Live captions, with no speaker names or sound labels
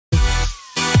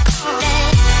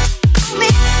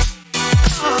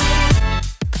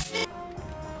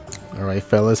Alright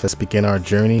fellas, let's begin our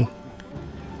journey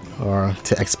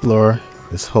to explore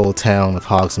this whole town of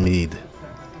Hogsmeade.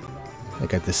 I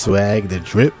got the swag, the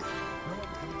drip.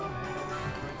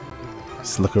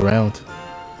 Let's look around.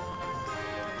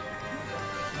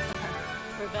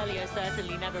 Revelio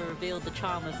certainly never revealed the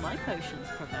charm of my potions,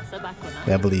 Professor, back when I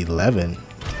Level 11.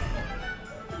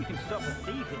 You can stop a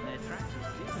thief in their tracks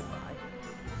with dignified.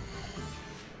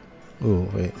 Ooh,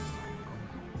 wait.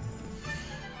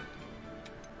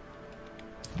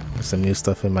 There's some new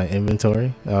stuff in my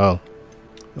inventory. Oh,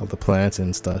 all the plants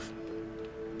and stuff.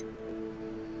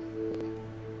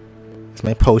 Is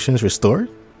my potions restored?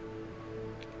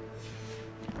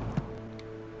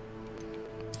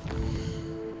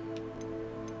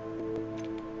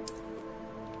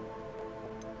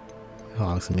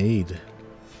 Hogsmeade.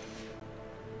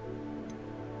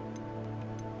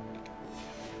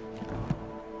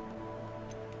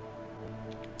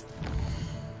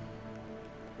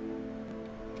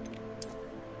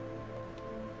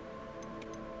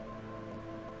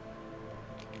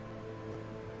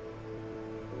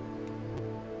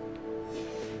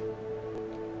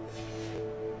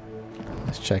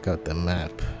 Let's check out the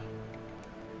map.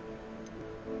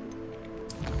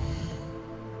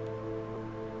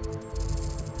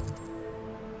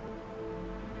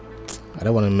 I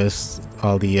don't want to miss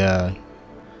all the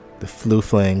flue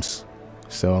flames,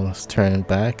 so let's turn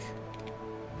back.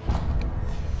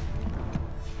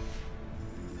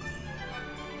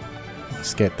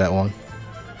 Let's get that one.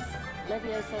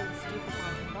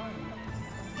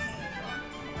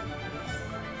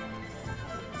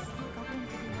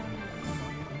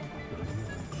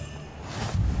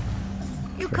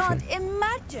 You can't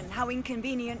imagine how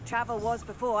inconvenient travel was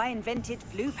before I invented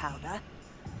flue powder.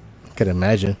 Could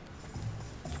imagine.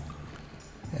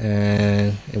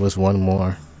 And it was one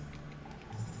more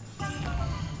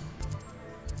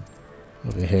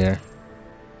over here.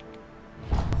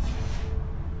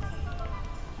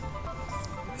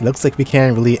 It looks like we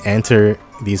can't really enter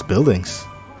these buildings.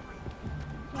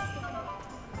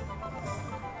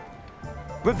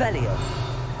 Revelio.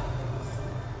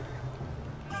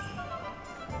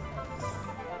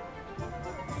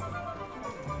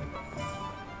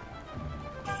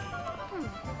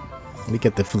 Let me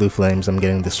get the flue flames, I'm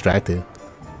getting distracted.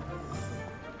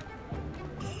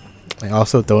 I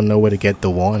also don't know where to get the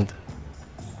wand.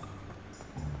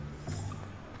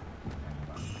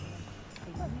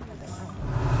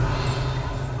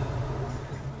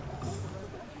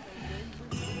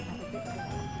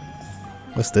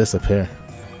 What's this up here?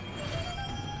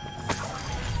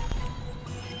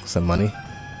 Some money.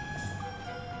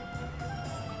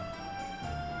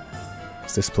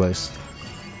 What's this place?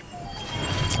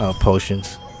 Oh,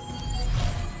 potions.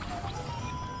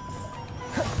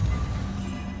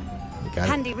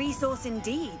 Handy resource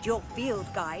indeed, your field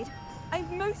guide.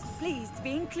 I'm most pleased to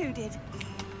be included.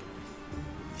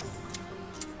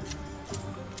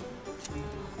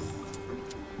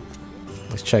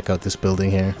 Let's check out this building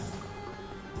here.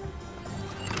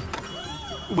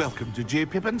 Welcome to J.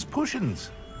 Pippin's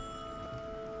Potions.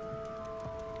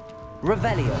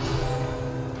 Revelio.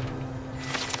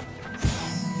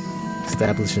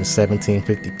 Established in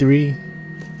 1753,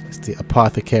 it's the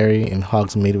apothecary in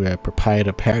Hogsmeade where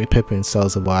proprietor Perry Pippin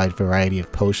sells a wide variety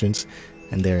of potions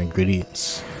and their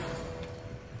ingredients.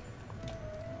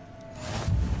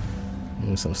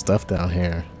 There's some stuff down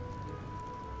here.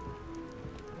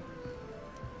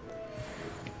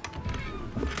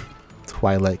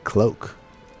 Twilight Cloak.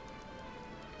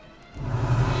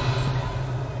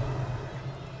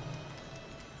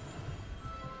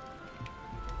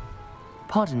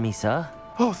 Pardon me, sir.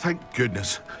 Oh, thank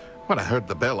goodness. When I heard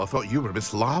the bell, I thought you were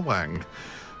Miss Lawang.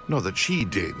 Not that she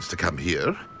deigns to come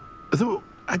here. Though,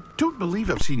 I don't believe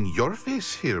I've seen your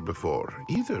face here before,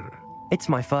 either. It's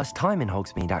my first time in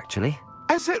Hogsmeade, actually.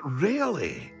 Is it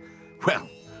really? Well,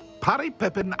 Parry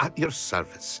Pippin at your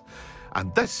service.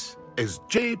 And this is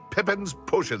J. Pippin's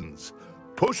Potions.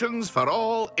 Potions for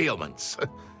all ailments.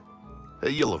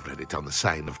 You'll have read it on the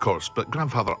sign, of course, but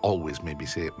Grandfather always made me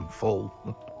say it in full.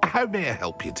 How may I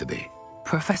help you today?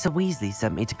 Professor Weasley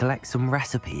sent me to collect some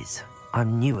recipes.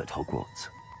 I'm new at Hogwarts.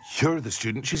 You're the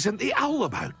student she sent the owl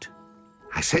about.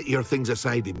 I set your things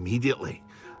aside immediately.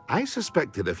 I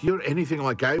suspected if you're anything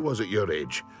like I was at your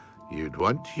age, you'd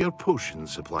want your potion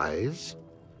supplies.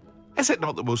 Is it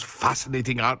not the most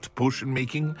fascinating art, potion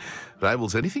making?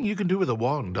 Rivals anything you can do with a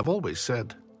wand, I've always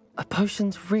said. Are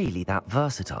potions really that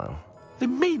versatile? They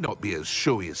may not be as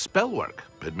showy as spellwork,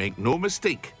 but make no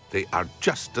mistake, they are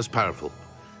just as powerful.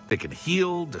 They can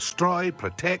heal, destroy,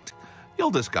 protect. You'll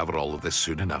discover all of this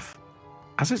soon enough.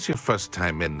 As it's your first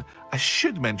time in, I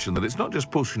should mention that it's not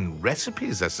just potion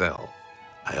recipes I sell.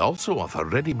 I also offer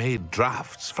ready-made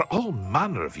drafts for all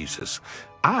manner of uses,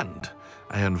 and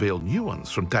I unveil new ones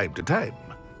from time to time.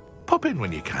 Pop in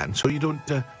when you can so you don't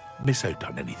miss out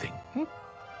on anything.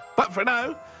 But for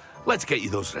now, let's get you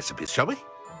those recipes, shall we?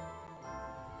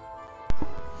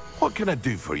 What can I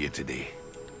do for you today?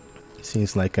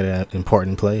 Seems like an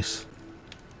important place.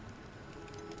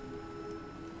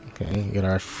 Okay, get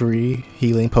our free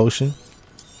healing potion.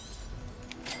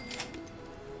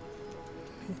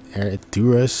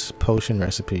 Dura's potion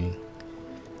recipe.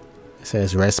 It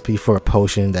says recipe for a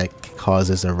potion that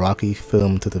causes a rocky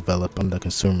film to develop on the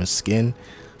consumer's skin,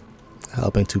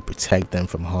 helping to protect them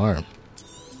from harm.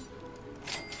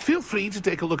 Feel free to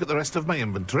take a look at the rest of my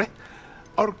inventory,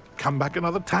 or come back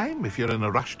another time if you're in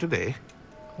a rush today.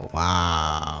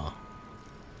 Wow.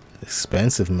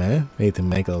 Expensive, man. Need to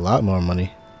make a lot more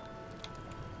money.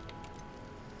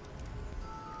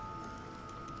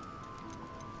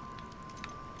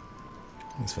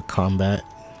 Thanks for combat.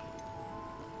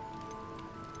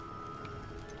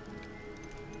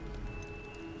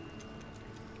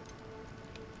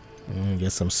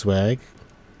 Get some swag.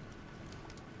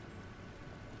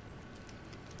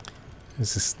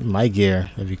 This is my gear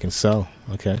that you can sell.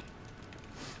 Okay.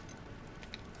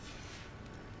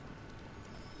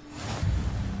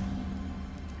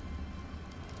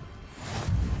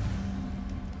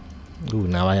 Ooh,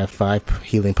 now I have 5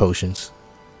 healing potions.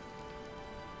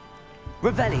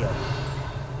 Revelio.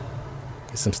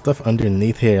 There's some stuff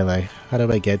underneath here, like, how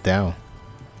do I get down?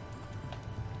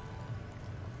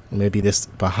 Maybe this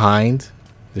behind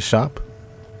the shop?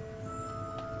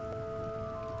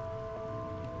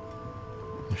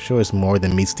 I'm sure it's more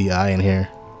than meets the eye in here.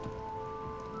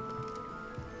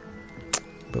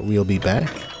 But we'll be back.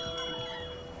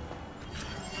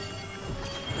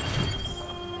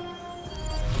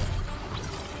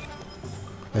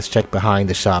 Let's check behind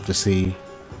the shop to see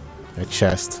a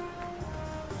chest.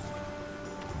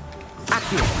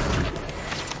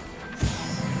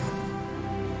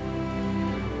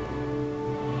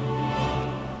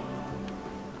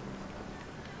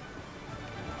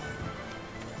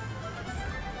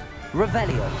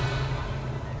 Revelio.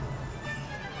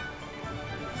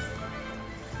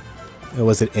 Oh,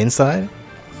 was it inside?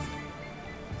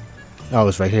 Oh, it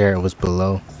was right here. It was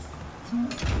below.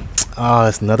 Oh,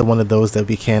 it's another one of those that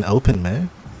we can't open, man.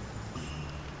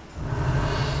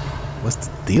 What's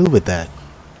the deal with that?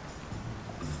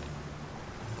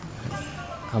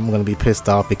 I'm gonna be pissed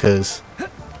off because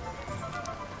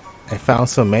I found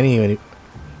so many, and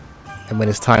when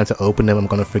it's time to open them, I'm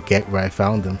gonna forget where I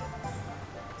found them.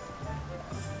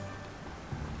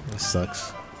 This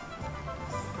sucks.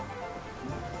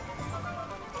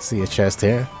 See a chest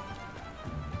here.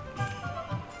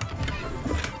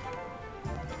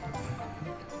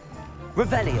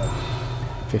 Revelio.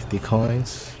 50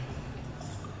 coins.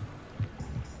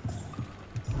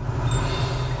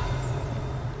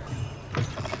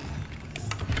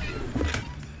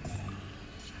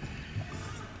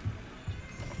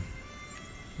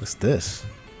 What's this?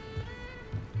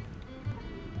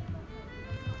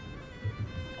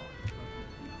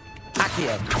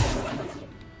 Accio.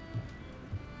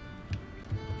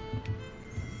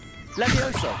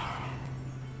 Levioso.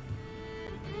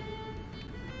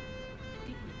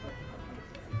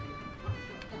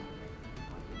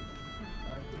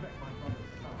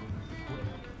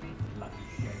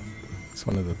 It's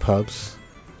one of the pubs.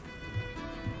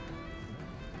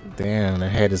 Damn, the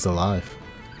head is alive.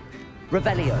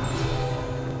 Revelio.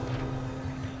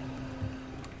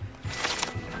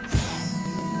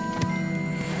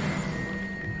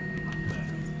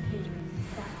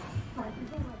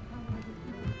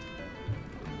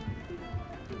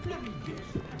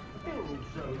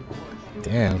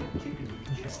 Damn.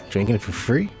 Drinking it for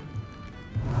free?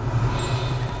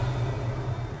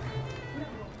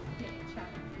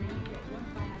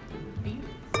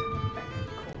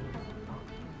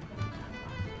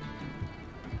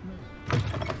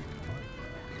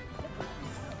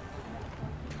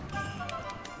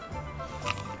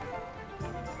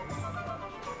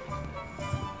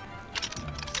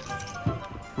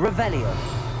 Revelio.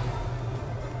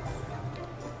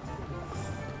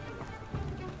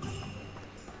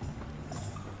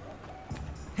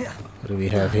 What do we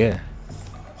have here?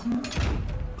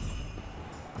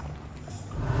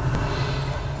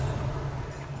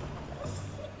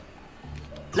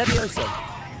 Levioso.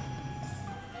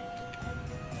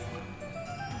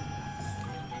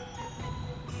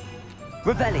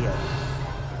 Revelio.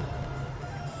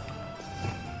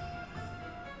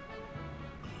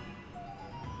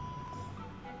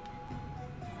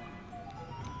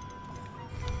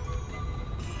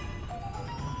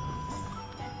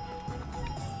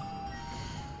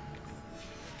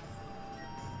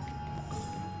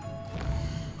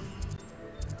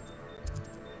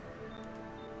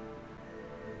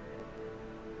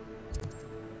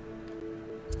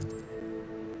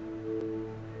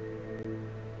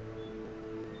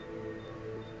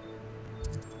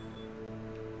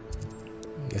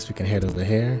 Guess we can head over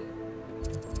here.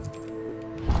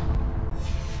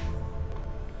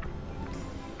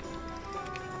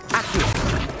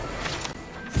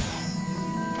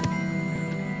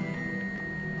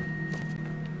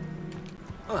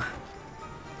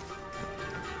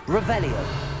 Revelio.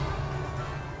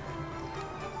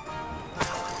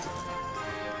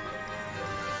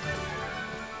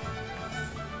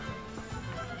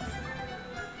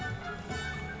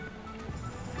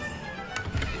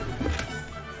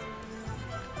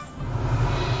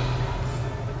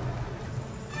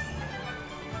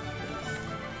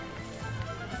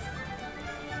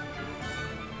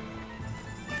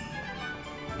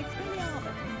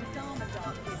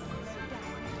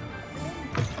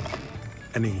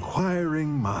 An inquiring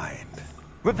mind.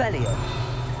 Revelio.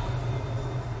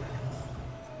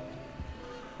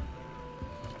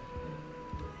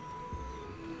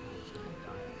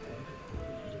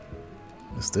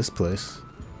 What's this place?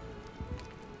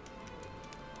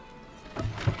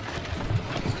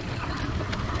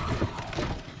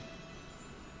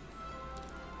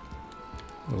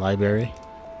 Library.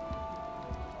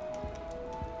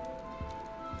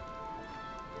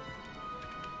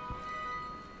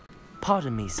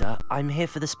 Pardon me, sir. I'm here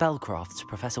for the spellcrafts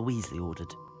Professor Weasley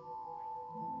ordered.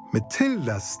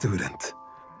 Matilda's student.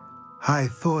 I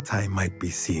thought I might be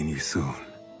seeing you soon.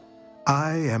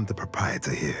 I am the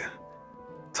proprietor here,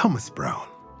 Thomas Brown.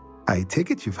 I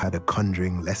take it you've had a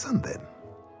conjuring lesson then?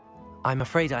 I'm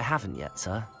afraid I haven't yet,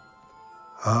 sir.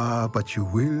 Ah, but you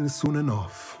will soon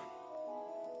enough.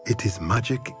 It is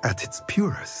magic at its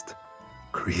purest,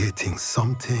 creating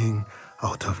something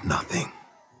out of nothing.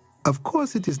 Of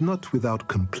course, it is not without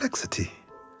complexity,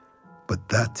 but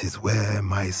that is where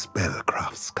my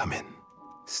spellcrafts come in.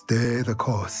 Stay the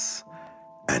course,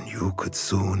 and you could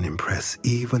soon impress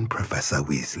even Professor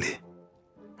Weasley.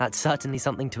 That's certainly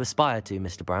something to aspire to,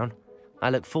 Mr. Brown.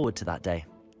 I look forward to that day.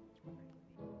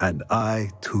 And I,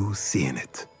 too, seeing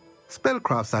it.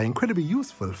 Spellcrafts are incredibly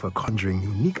useful for conjuring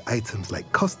unique items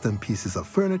like custom pieces of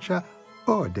furniture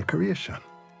or decoration.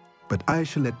 But I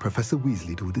shall let Professor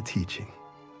Weasley do the teaching.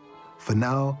 For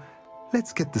now,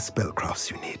 let's get the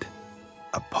spellcrafts you need.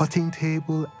 A potting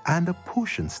table and a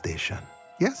potion station,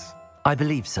 yes? I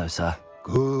believe so, sir.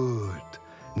 Good.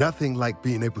 Nothing like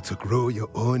being able to grow your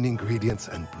own ingredients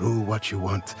and brew what you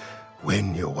want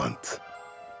when you want.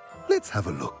 Let's have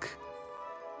a look.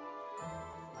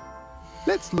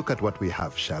 Let's look at what we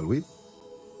have, shall we?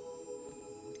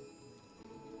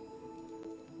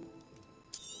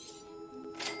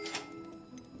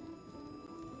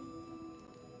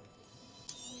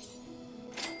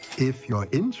 If you're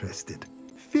interested,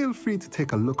 feel free to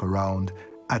take a look around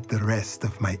at the rest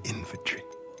of my inventory.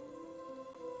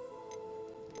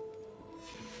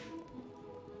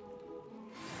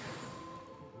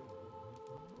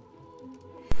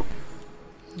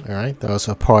 All right, that was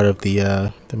a part of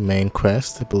the main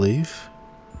quest, I believe.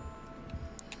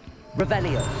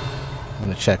 Revelio. I'm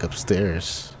gonna check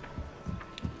upstairs.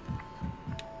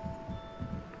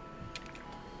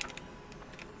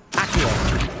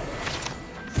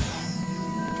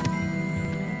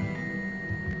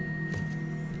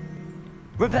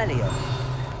 Revelio.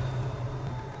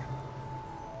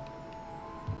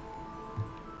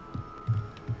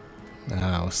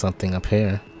 Now, something up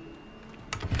here.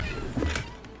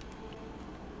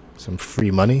 Some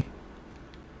free money.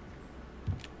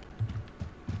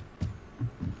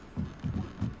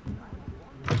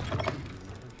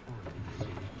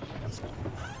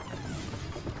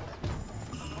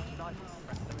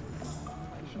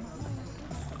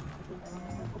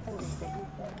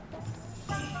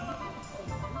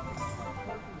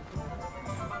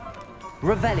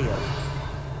 Revelio.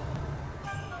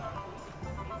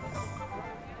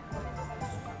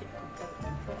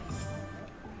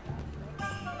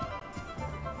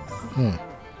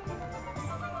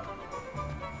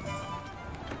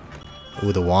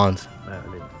 Ooh, the wand.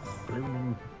 Merlin's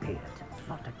blooming beard,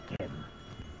 not again.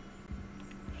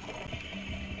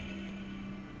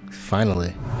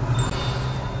 Finally.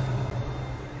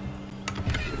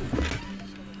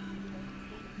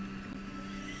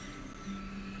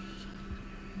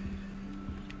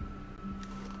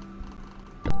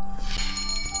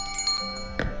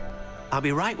 I'll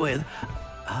be right with...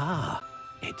 Ah,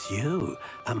 it's you.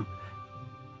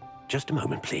 Just a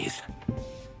moment, please.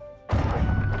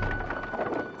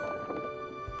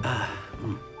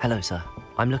 Hello, sir.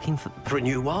 I'm looking for... For a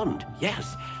new wand,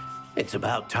 yes. It's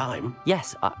about time.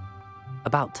 Yes,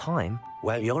 about time.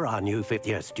 Well, you're our new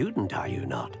fifth-year student, are you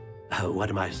not? Oh, what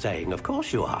am I saying? Of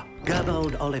course you are.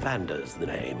 Gerbold Ollivander's the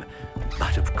name.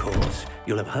 But of course,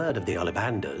 you'll have heard of the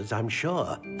Ollivanders, I'm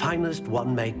sure. Finest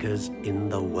wand makers in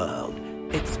the world.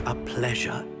 It's a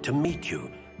pleasure to meet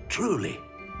you, truly.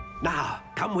 Now,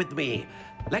 come with me.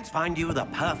 Let's find you the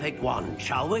perfect one,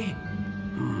 shall we?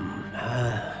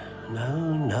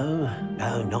 No,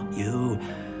 not you.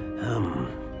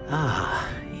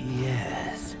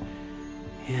 Yes.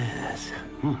 Yes.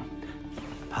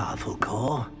 Powerful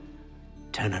core.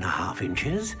 10.5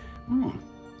 inches.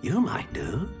 You might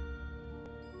do.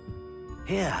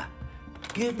 Here,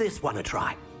 give this one a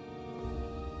try.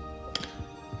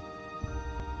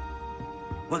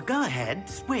 Well, go ahead,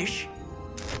 swish.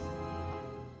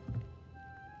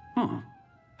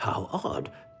 How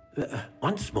odd.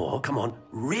 Once more, come on,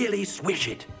 really swish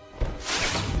it.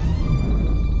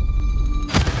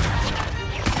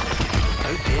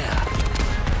 Oh dear.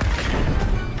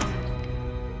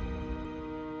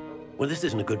 Well, this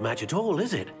isn't a good match at all,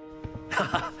 is it?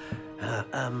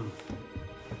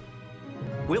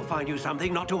 We'll find you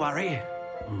something, not to worry.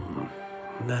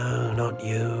 No, not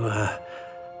you.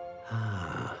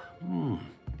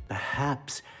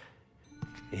 Perhaps.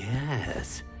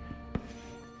 Yes.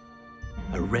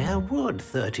 A rare wood,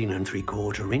 13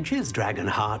 3/4 inches, dragon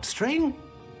heartstring.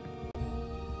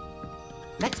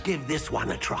 Let's give this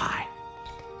one a try.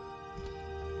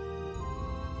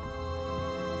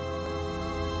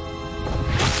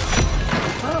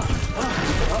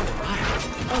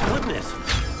 Oh, goodness.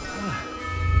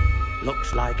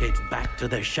 Looks like it's back to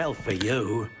the shelf for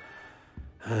you.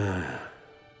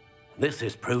 This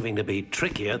is proving to be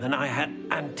trickier than I had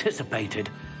anticipated.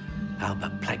 How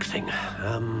perplexing.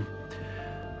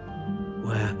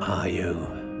 Where are you?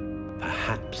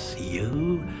 Perhaps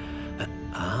you?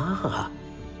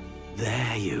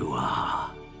 There you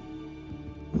are.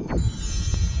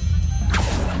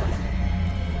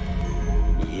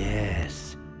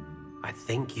 Yes, I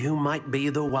think you might be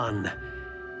the one.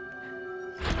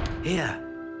 Here,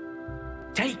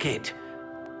 take it.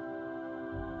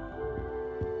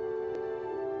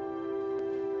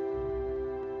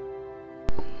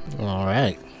 All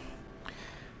right.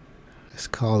 Let's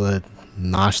call it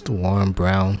Notched Warm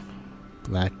Brown,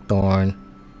 Blackthorn,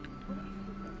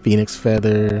 Phoenix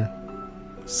Feather,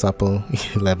 Supple,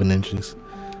 11 inches.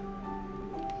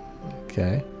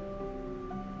 Okay.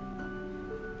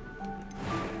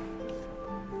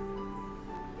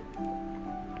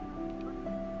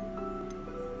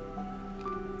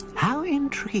 How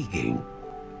intriguing.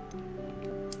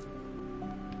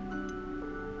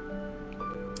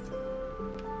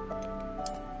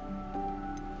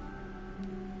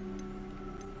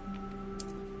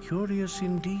 Curious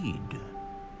indeed.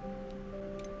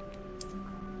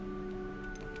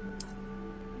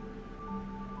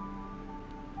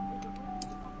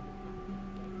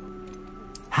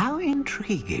 How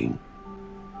intriguing.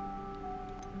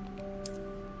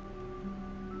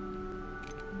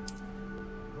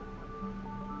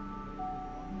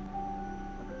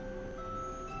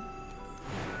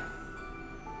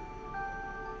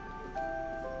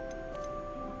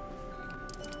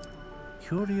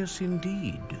 Curious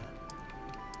indeed.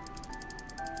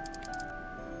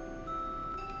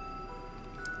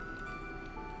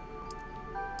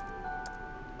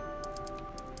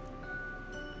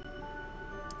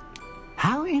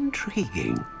 How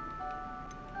intriguing.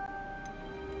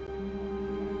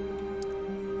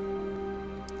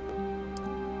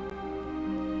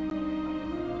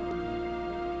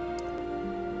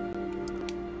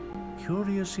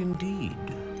 Curious indeed.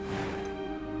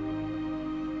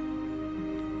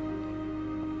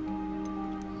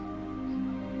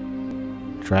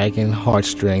 Dragon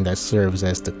heartstring that serves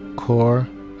as the core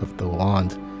of the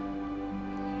wand,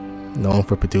 known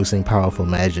for producing powerful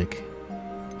magic.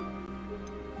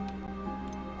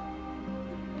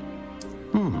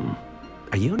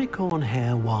 A unicorn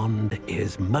hair wand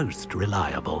is most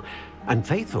reliable and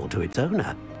faithful to its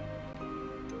owner.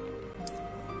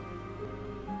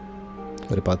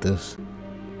 What about this?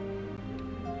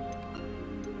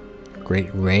 Great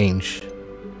range.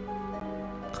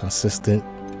 Consistent.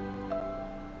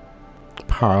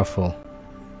 Powerful.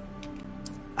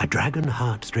 A dragon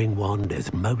heartstring wand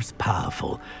is most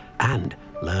powerful and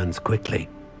learns quickly.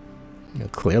 Yeah,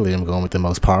 clearly I'm going with the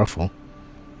most powerful.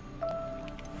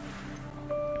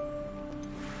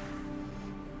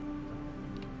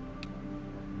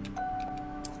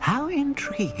 How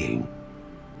intriguing.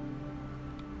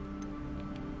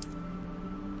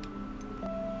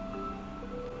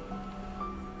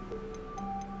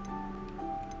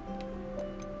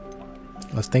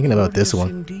 I was thinking about this one.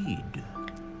 Indeed.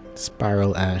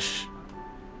 Spiral Ash.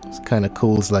 It's kind of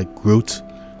cool. It's like Groot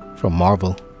from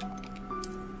Marvel.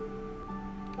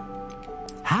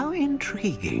 How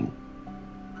intriguing.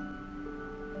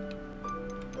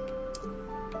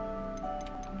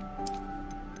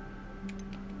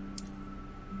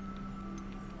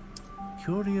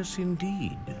 Curious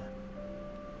indeed.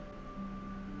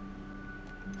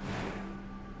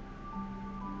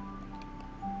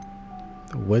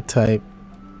 What type?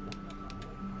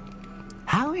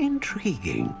 How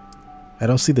intriguing. I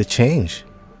don't see the change.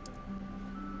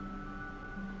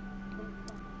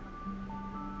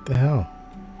 The hell?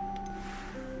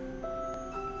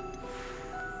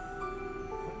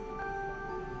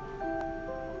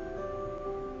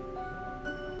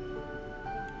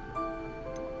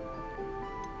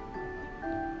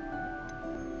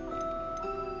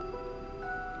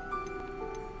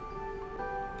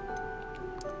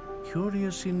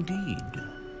 Curious indeed.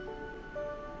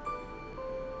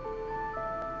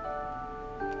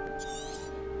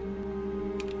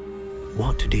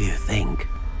 What do you think?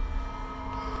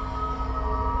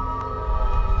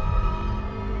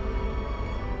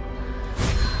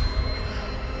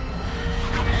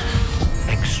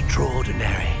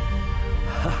 Extraordinary.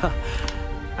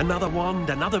 Another wand,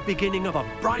 another beginning of a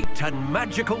bright and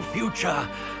magical future.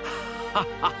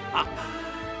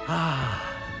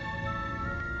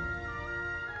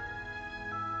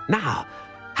 Now,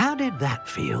 how did that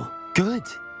feel? Good.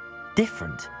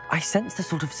 Different. I sensed a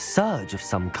sort of surge of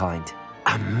some kind.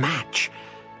 A match.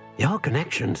 Your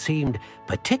connection seemed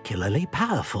particularly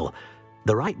powerful.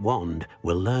 The right wand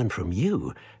will learn from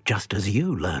you, just as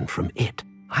you learn from it.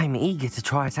 I'm eager to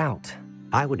try it out.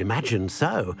 I would imagine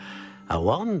so. A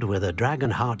wand with a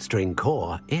dragon heartstring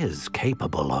core is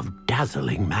capable of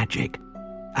dazzling magic.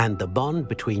 And the bond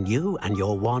between you and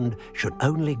your wand should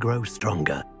only grow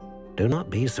stronger. Do not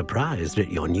be surprised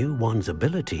at your new wand's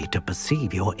ability to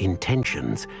perceive your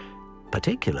intentions,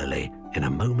 particularly in a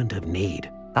moment of need.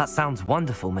 That sounds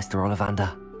wonderful, Mr.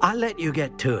 Ollivander. I'll let you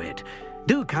get to it.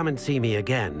 Do come and see me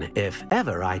again if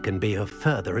ever I can be of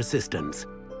further assistance.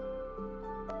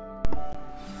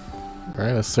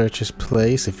 Alright, let's search his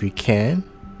place if we can.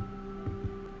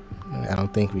 I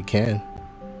don't think we can.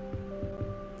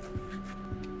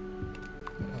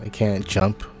 I can't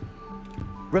jump.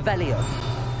 Revelio.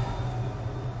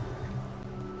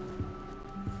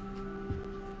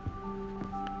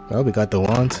 Well, we got the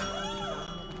wand.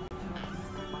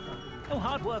 Oh,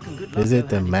 hard work and good luck. Visit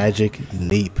the magic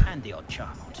leap. And the odd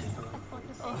charm or two.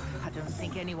 Oh, I don't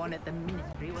think anyone at the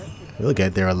ministry will. We'll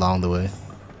get there along the way.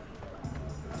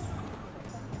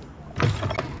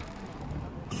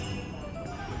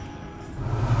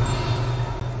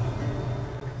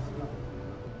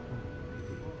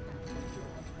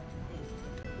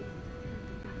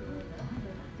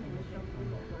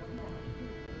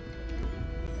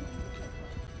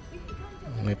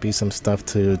 Might be some stuff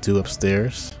to do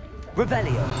upstairs.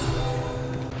 Revelio.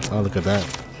 Oh, look at that.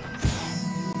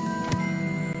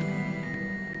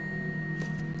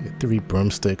 3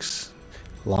 broomsticks.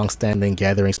 Long-standing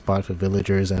gathering spot for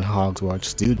villagers and Hogwarts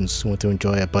students who want to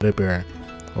enjoy a butterbeer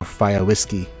or fire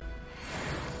whiskey.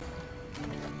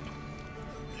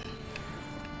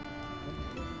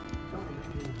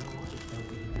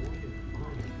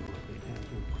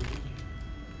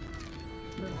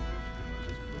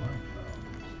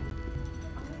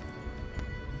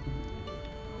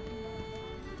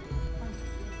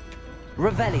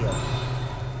 Revelio.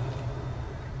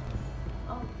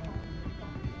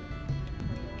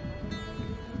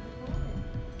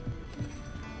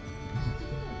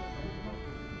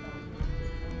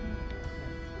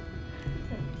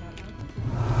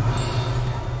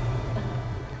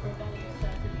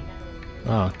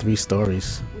 Oh, 3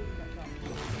 stories.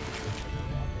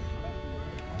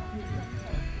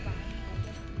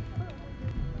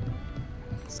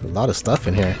 There's a lot of stuff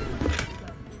in here.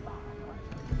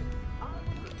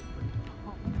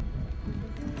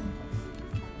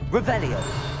 Revelio.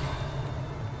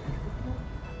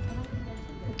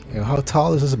 Yo, how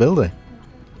tall is this building?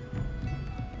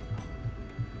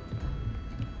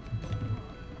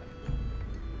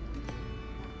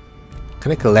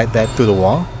 Can I collect that through the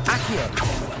wall?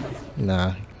 Nah,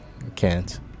 I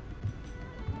can't.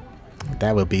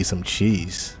 That would be some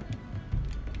cheese.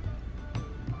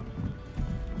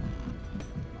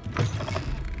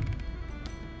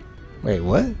 Wait,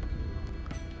 what?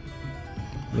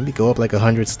 Maybe go up like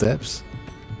 100 steps.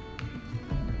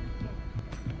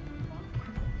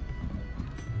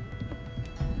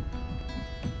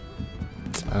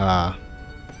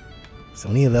 It's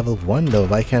only a level 1 though.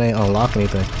 Why can't I unlock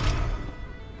anything?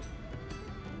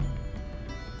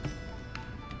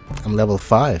 I'm level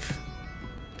 5.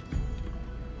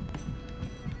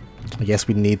 I guess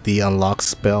we need the unlock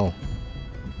spell.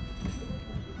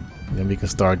 Then we can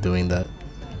start doing that.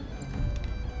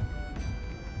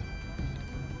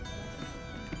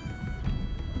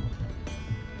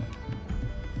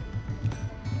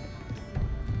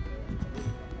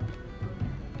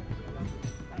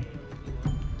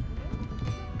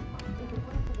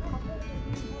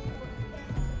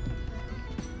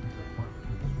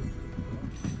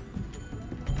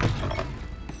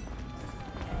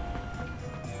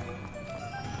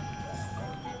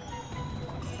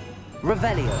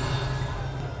 Revelio.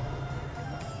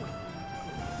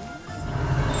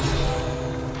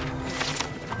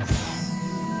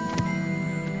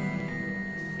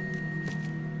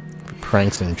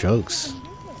 Pranks and jokes.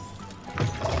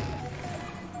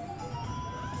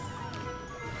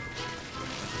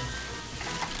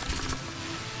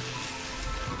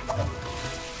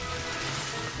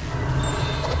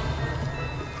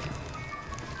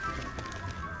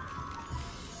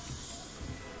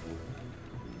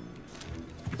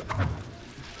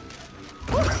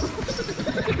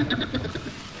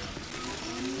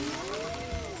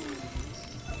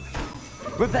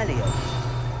 Revelio.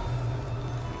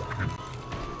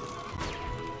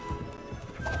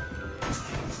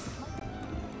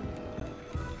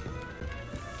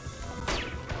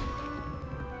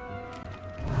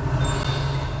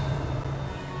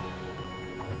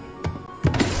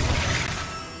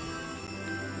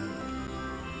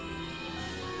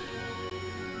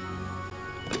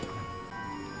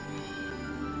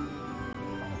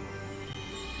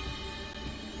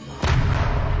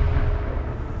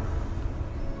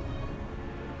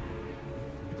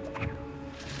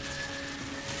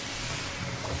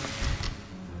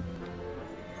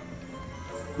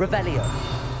 Revelio.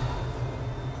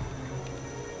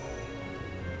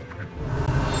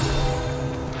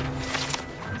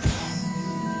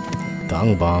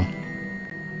 Dung bomb.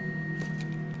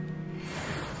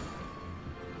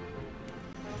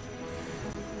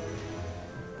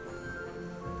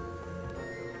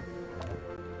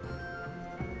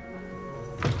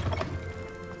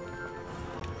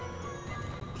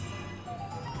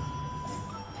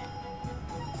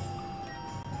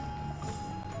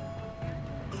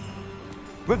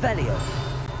 Revelio.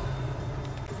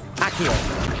 Accio.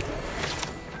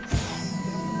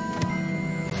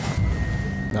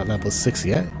 Not level 6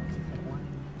 yet.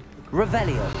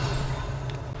 Revelio.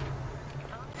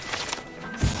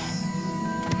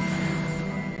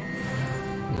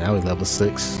 Now we level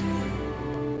 6.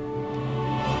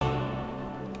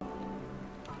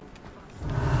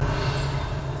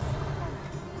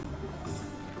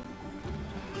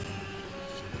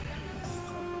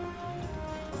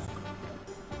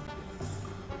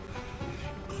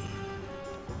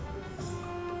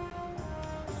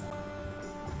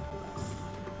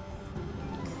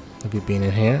 Have you been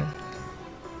in here?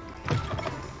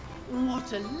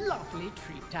 What a lovely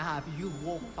treat to have you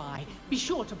walk by. Be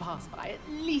sure to pass by at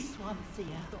least once a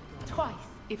year. Twice,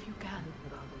 if you can.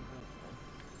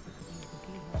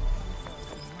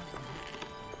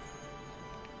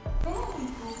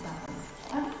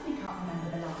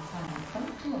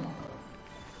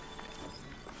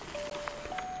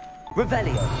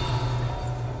 Revelio.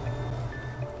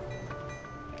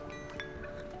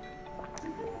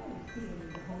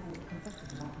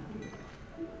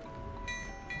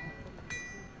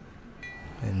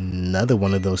 Another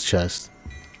one of those chests.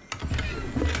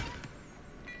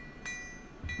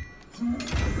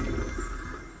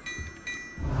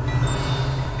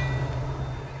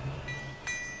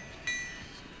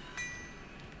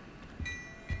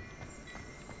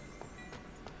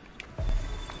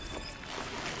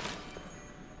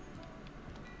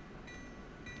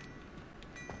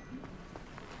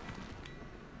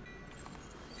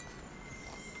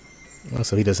 Oh,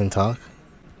 so he doesn't talk?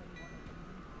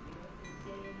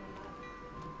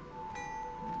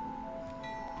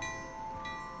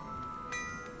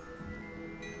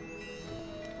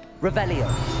 Revelio.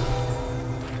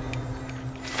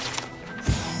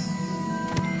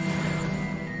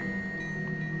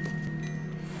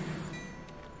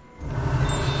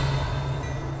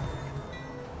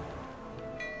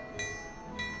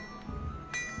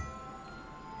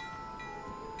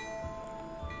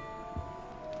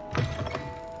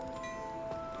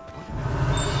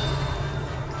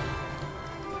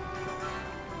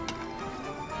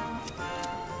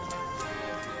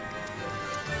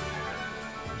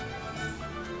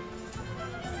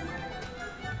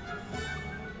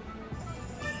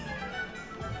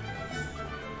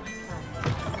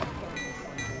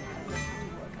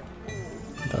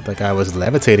 Thought that guy was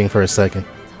levitating for a second.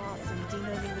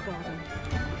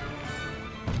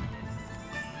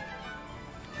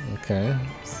 Okay.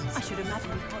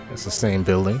 It's the same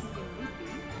building.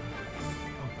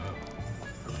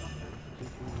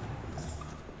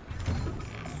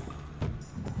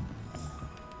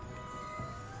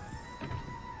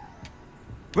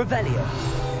 Revelio.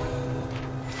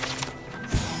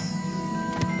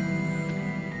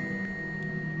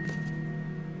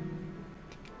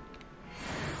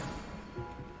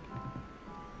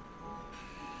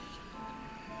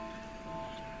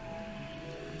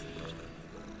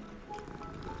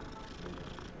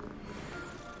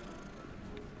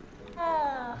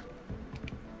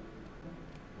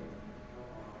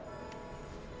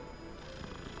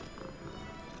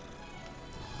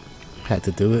 Had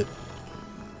to do it.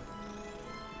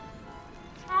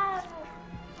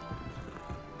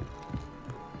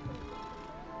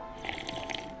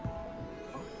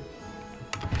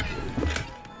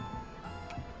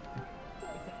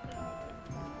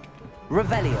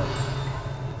 Revelio.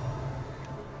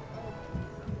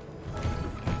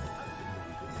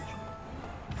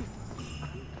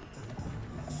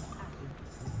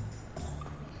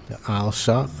 The Isle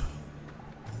Shop.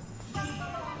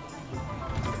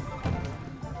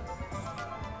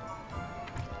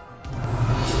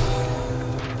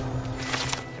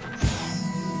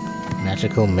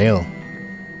 Magical Mail.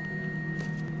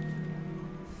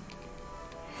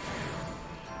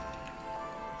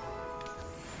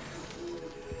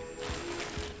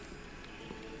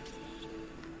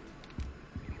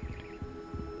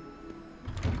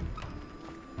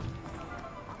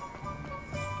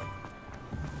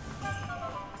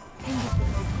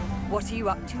 What are you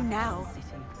up to now?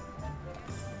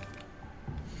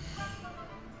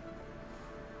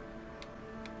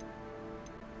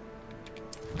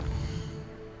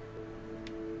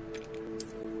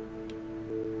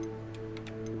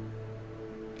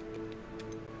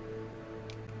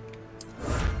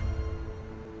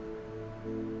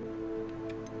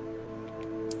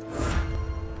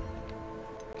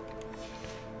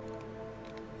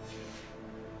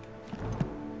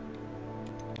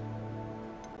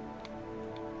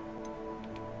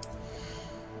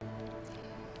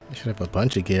 I should have a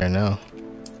bunch of gear now.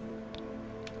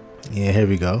 Yeah, here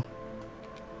we go.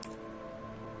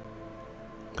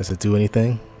 Does it do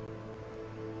anything?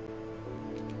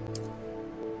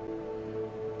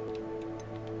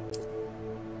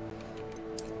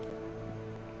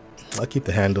 I'll keep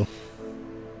the handle.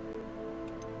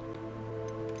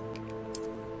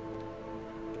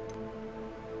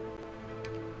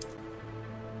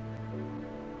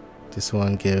 This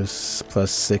one gives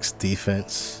 +6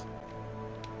 defense.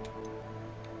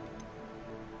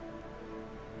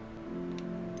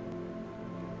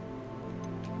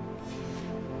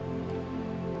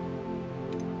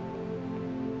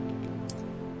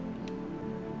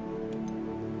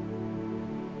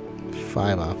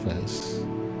 Five offense.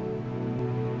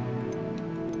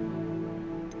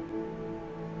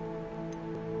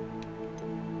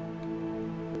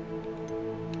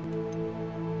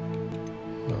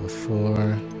 Level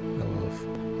 4.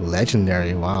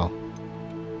 Legendary, wow.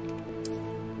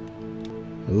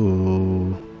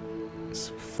 Ooh. It's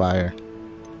fire.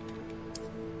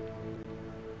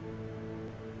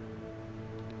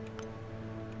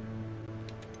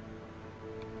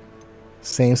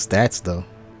 Same stats though.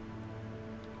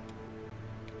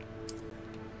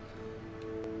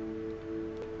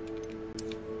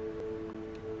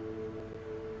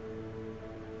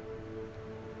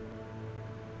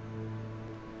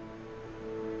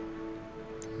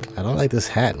 I don't like this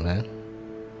hat, man.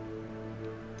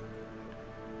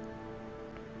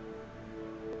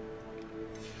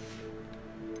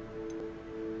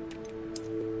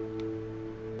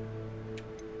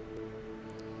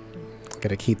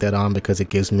 Gotta keep that on because it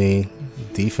gives me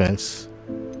defense.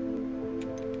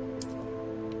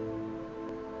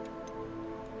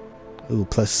 Ooh,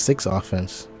 +6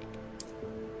 offense.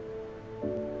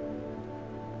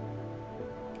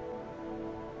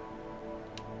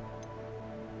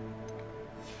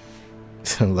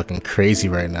 I'm looking crazy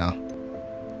right now.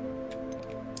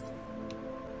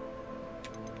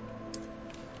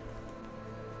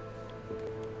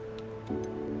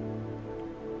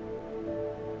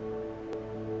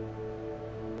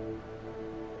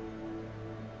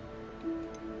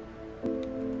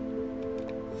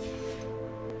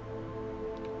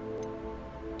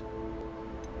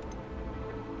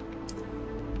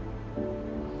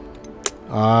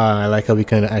 I like how we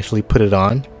can actually put it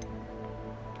on.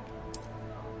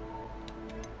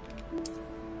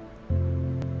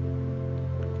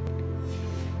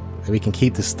 We can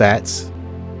keep the stats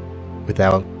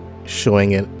without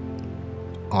showing it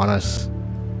on us.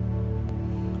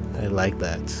 I like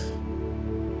that.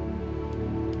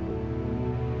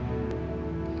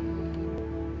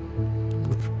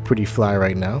 Pretty fly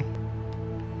right now,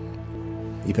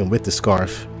 even with the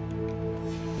scarf.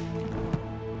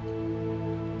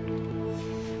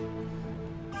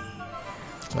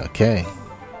 Okay,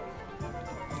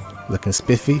 looking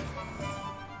spiffy.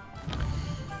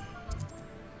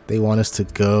 They want us to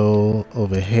go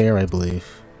over here, I believe.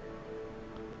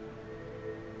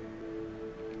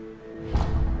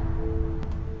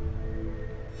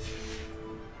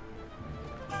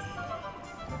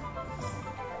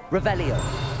 Revelio.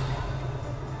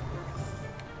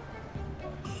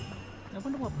 I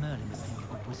wonder what Merlin would think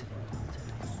of a wizard in today.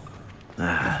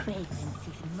 I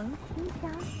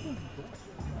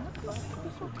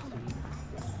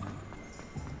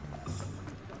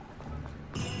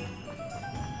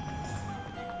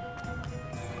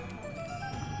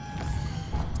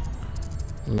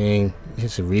mean,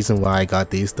 there's a reason why I got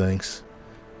these things.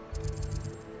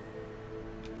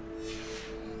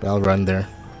 But I'll run there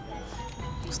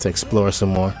just to explore some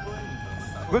more.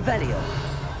 Revelio.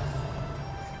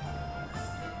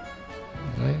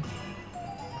 Right.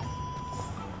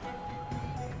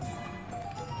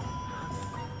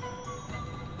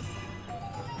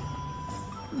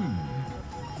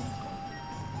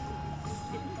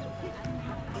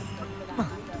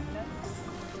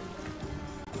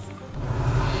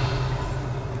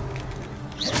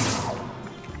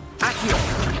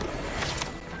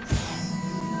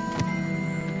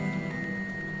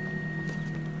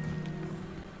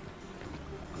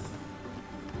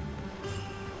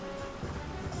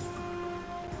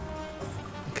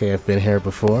 Okay, I've been here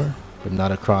before, but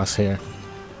not across here.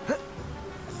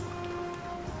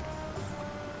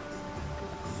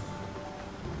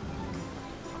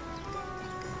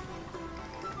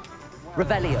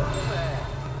 Revelio.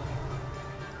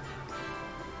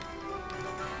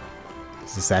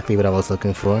 That's exactly what I was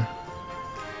looking for.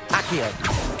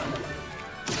 Accio.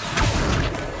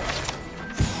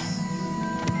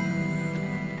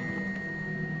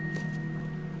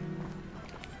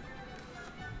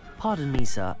 Pardon me,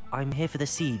 sir. I'm here for the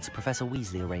seeds Professor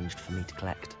Weasley arranged for me to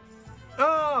collect.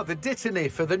 Oh, the dittany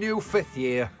for the new 5th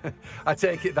year. I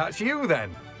take it that's you,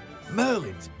 then.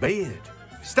 Merlin's beard.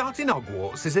 Starting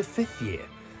Hogwarts as a 5th year.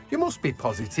 You must be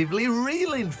positively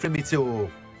reeling from it all.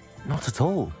 Not at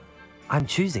all. I'm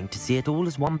choosing to see it all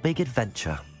as one big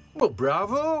adventure. Well,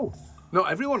 bravo.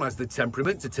 Not everyone has the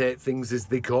temperament to take things as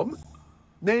they come.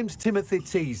 Name's Timothy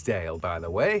Teasdale, by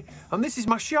the way, and this is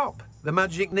my shop, the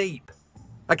Magic Neep.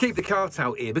 I keep the cart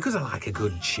out here because I like a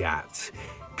good chat.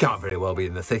 Can't very well be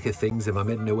in the thick of things if I'm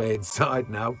hidden away inside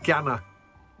now, can I?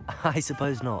 I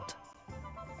suppose not.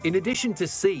 In addition to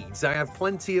seeds, I have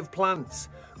plenty of plants.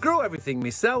 Grow everything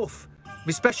myself.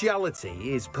 My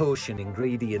speciality is potion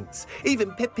ingredients.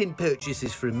 Even Pippin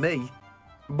purchases from me.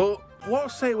 But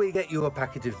what say we get you a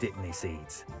packet of Dittany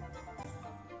seeds?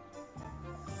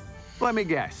 Let me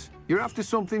guess. You're after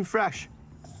something fresh.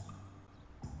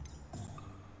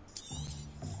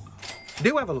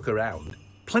 Do have a look around.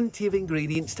 Plenty of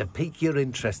ingredients to pique your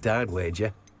interest, I'd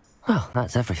wager. Well,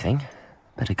 that's everything.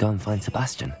 Better go and find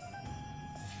Sebastian.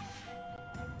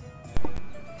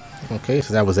 Okay,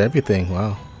 so that was everything.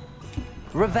 Wow.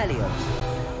 Revelio.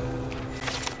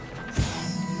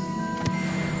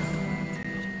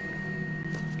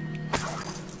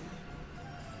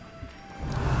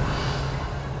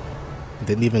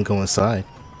 Didn't even go inside.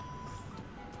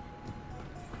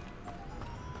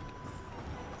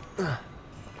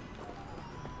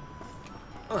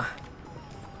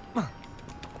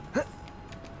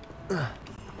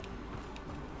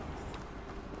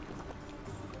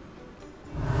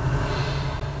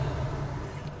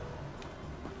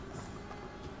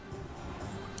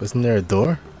 Wasn't there a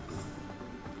door?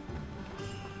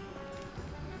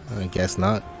 I guess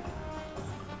not.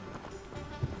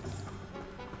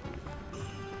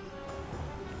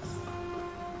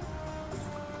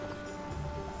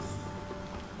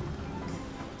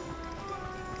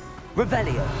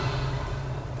 Revelio.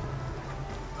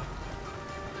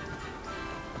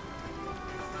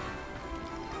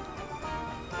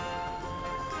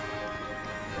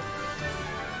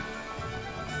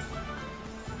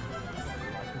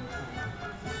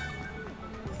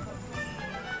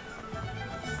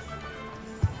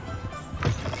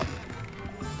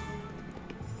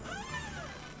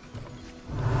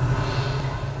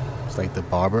 It's like the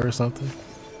barber or something.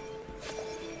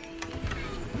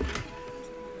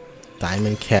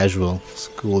 Diamond casual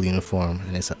school uniform,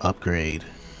 and it's an upgrade.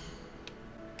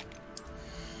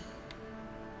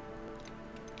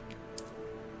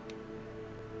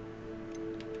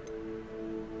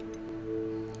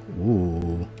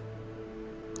 Ooh.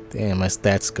 Damn, my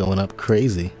stats going up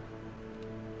crazy.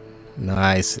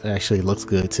 Nice. It actually looks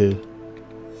good too.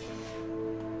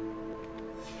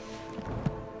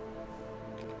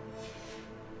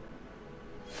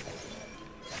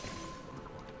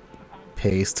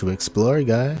 Pays to explore,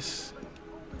 guys.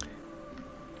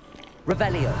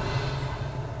 Revelio.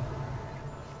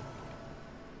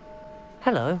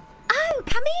 Hello. Oh,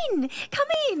 come in! Come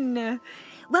in!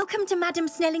 Welcome to Madame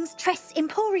Snelling's Tress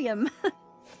Emporium.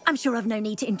 I'm sure I've no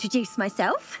need to introduce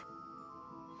myself.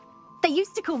 They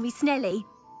used to call me Snelly.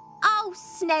 Oh,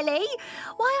 Snelly,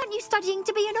 why aren't you studying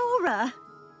to be an aura?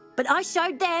 But I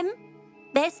showed them.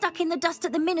 They're stuck in the dust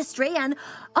at the ministry, and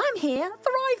I'm here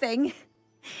thriving.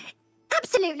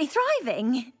 Absolutely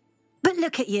thriving. But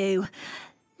look at you.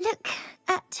 Look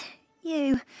at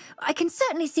you. I can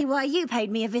certainly see why you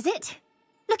paid me a visit.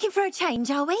 Looking for a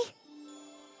change, are we?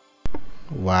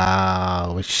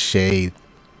 Wow, what shade.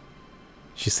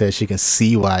 She said she can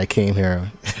see why I came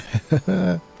here.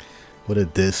 What a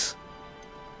diss.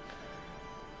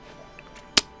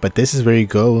 But this is where you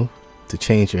go to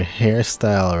change your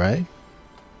hairstyle, right?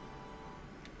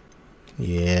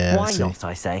 Yeah. Why not,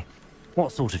 I say?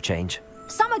 What sort of change?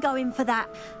 Some are going for that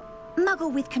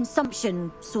muggle with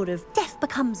consumption sort of death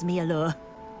becomes me allure.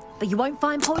 But you won't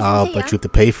find poison here. But you have to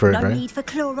pay for it, no right? No need for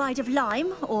chloride of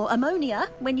lime or ammonia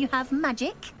when you have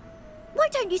magic. Why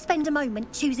don't you spend a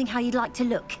moment choosing how you'd like to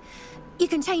look? You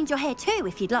can change your hair too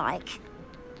if you'd like.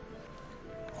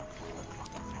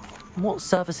 What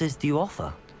services do you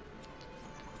offer?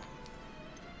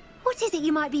 What is it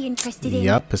you might be interested in?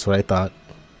 Yep, that's what I thought.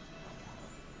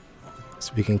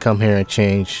 So we can come here and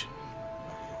change.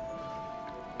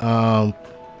 I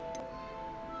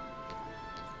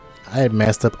had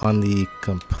messed up on the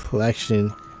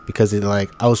complexion because it I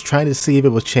was trying to see if it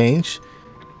would change,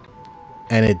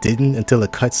 and it didn't until the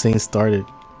cutscene started.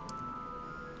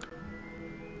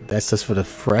 That's just for the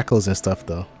freckles and stuff,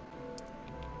 though.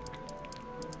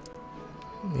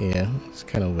 Yeah, it's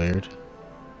kind of weird.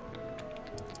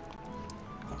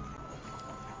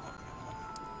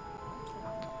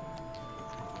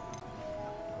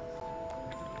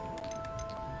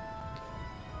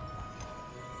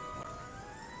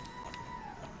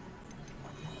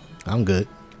 I'm good.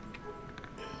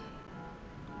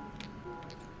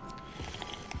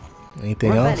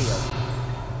 Anything else?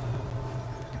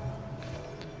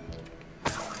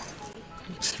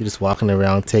 You're just walking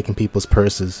around taking people's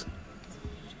purses.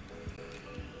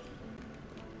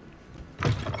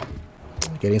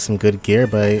 Getting some good gear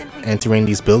by entering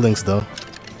these buildings, though.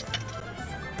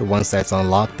 The ones that's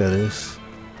unlocked, that is.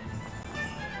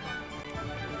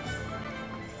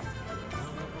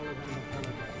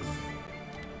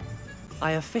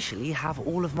 I officially have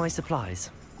all of my supplies.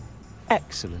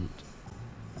 Excellent.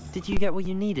 Did you get what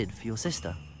you needed for your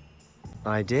sister?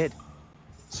 I did.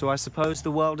 So I suppose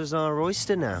the world is our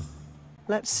oyster now.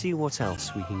 Let's see what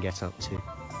else we can get up to.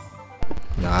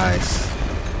 Nice.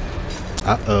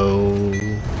 Uh-oh.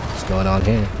 What's going on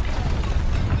here?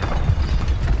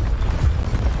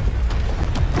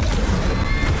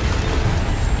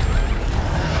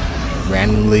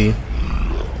 Randomly.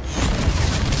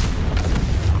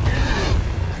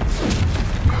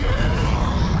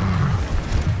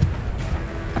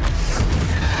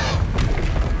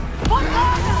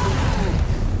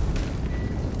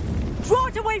 Draw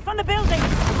it away from the building!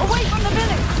 Away from the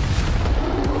village!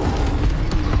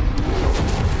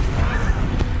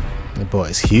 That boy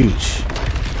is huge.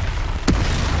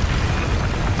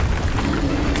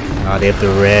 Oh, they have the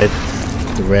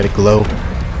red glow.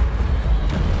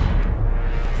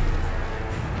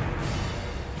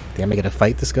 Damn, I gotta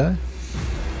fight this guy?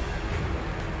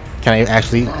 Can I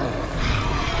actually?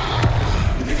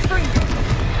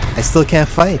 I still can't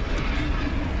fight.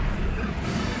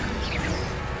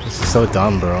 This is so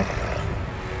dumb, bro.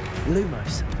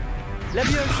 Lumos.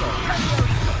 Levioso.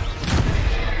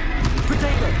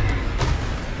 Potato.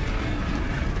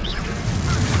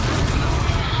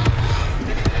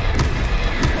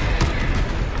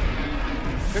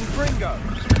 Confringo.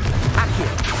 Accio.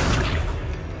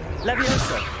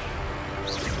 Levioso.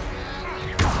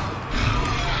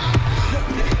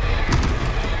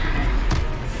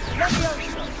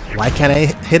 Why can't I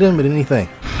hit him with anything?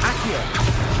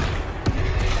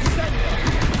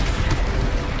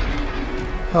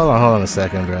 Hold on a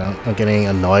second, bro. I'm getting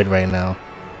annoyed right now.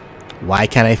 Why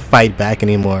can't I fight back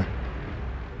anymore?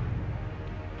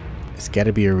 There's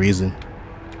gotta be a reason.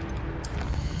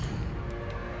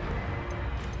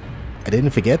 I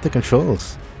didn't forget the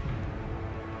controls.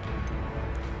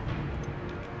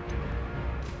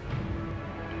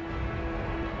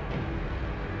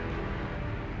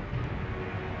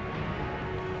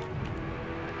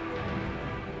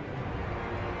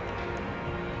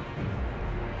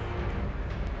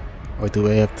 Or do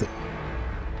I have to...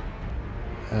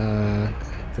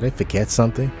 did I forget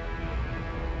something?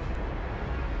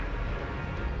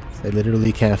 I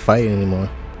literally can't fight anymore.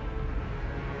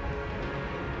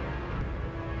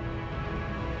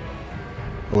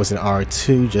 Or was it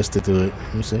R2 just to do it?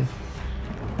 Let me see.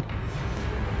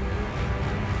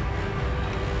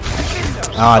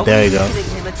 Ah, there you go.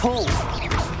 Him at all.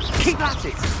 Keep at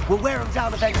it. We'll wear him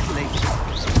down eventually.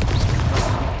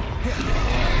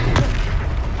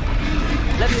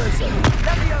 Levioso.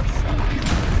 Levioso.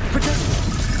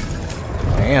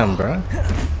 Damn, bro.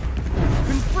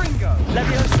 Confringo.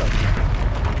 Levioso.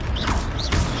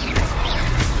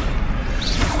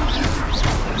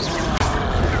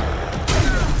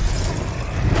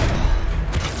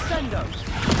 Sendo.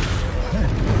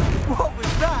 What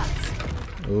was that?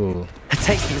 Ooh. A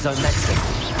taste of his own medicine.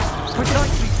 But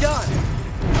nicely done.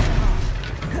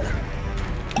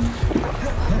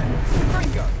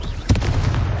 Confringo.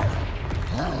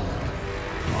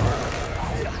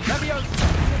 Levioso.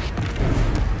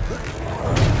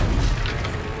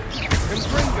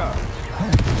 Confringo.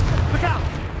 Look out!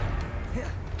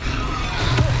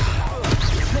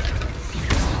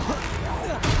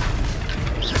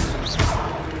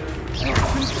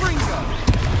 Confringo.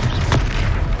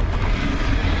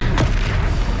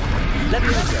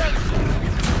 Levioso.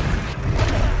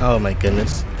 Oh my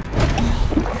goodness.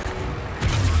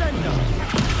 Sendo.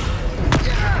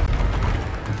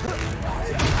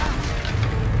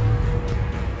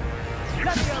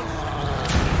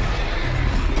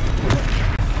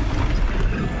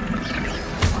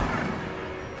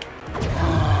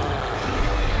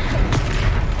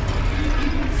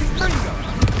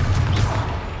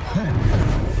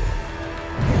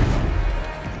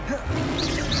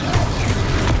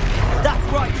 That's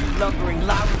right, you lumbering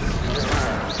louts.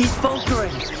 He's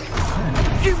faltering.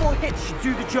 A few more hits should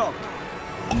do the job.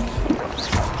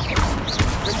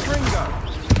 Confringo.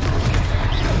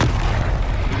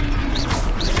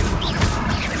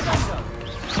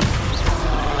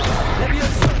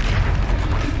 Levioso.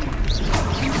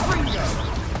 Confringo.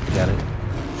 Got it.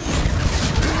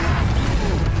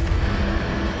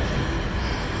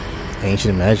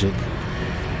 Ancient magic.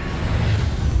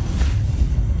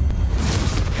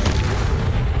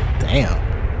 Damn.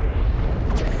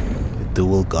 The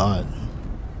dual god.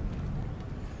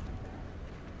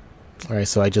 Alright,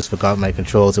 so I just forgot my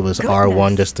controls. It was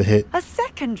R1 just to hit. A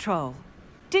second troll.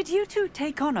 Did you two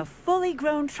take on a fully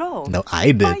grown troll? No,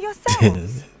 I By did.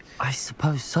 yourselves? I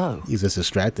suppose so. He's just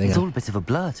distracting. It's all a bit of a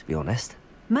blur, to be honest.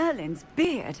 Merlin's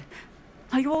beard.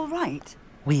 Are you all right?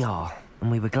 We are,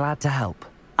 and we were glad to help.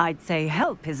 I'd say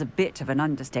help is a bit of an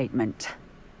understatement.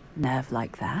 Nerve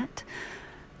like that.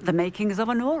 The makings of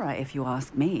an aura, if you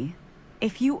ask me.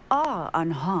 If you are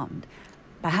unharmed,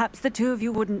 perhaps the two of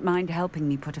you wouldn't mind helping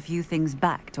me put a few things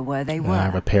back to where they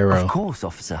were. Reparo. Of course,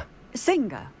 officer.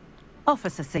 Singer.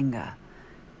 Officer Singer.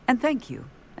 And thank you,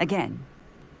 again.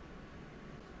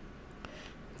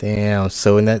 Damn,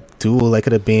 so in that duel, I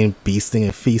could have been beasting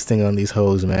and feasting on these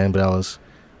hoes, man, but I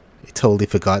totally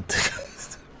forgot.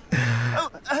 I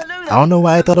don't know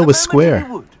why I thought it was square.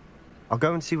 I'll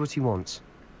go and see what he wants.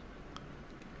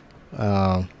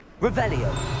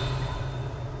 Revelio.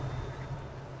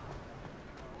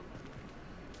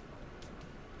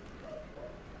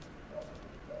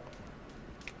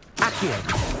 Accio.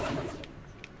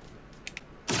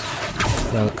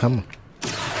 No, come on.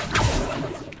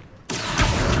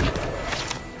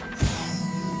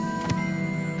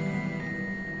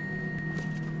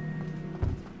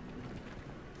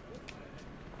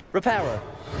 Reparo.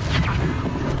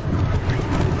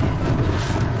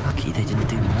 Lucky they didn't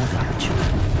do more damage.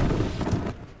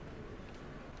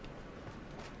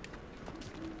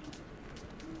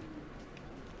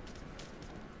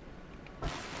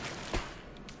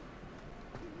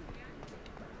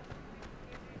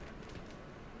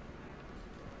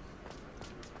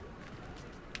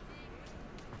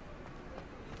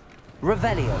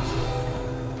 Revelio.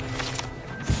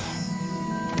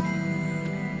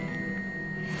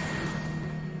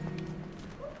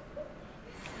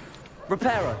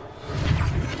 Reparo.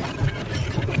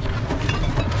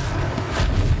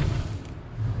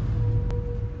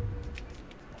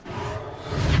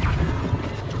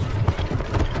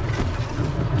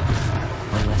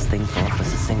 One less thing for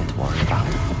Officer Singer to worry about.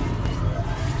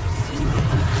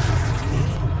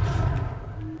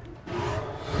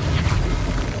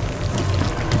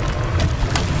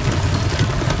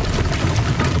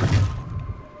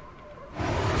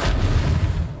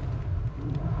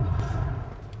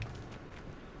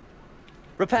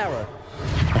 Reparo.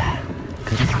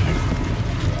 Good as new.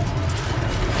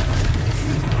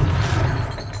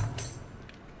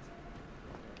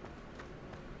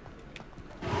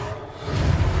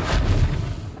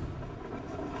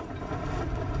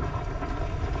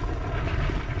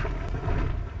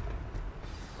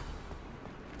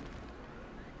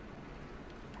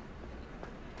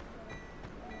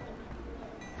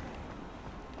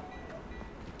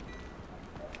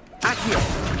 Accio.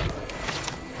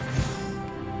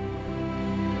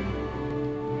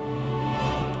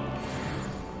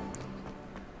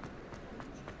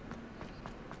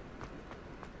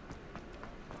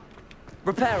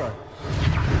 Reparo.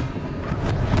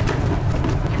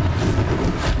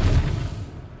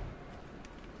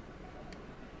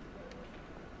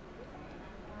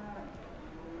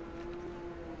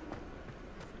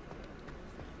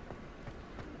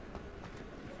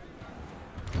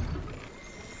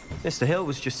 Mr. Hill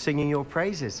was just singing your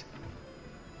praises.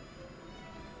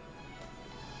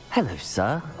 Hello,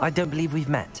 sir. I don't believe we've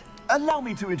met. Allow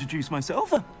me to introduce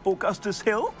myself, Augustus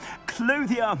Hill,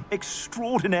 clothier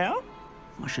extraordinaire.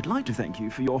 I should like to thank you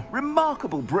for your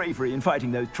remarkable bravery in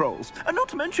fighting those trolls, and not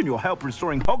to mention your help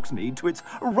restoring Hogsmeade to its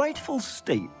rightful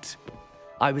state.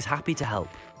 I was happy to help.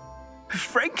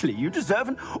 Frankly, you deserve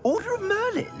an Order of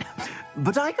Merlin.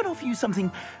 But I can offer you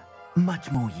something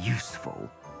much more useful.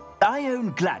 I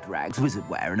own Gladrag's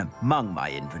wizardware, and among my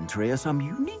inventory are some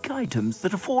unique items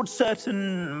that afford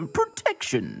certain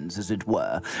protections, as it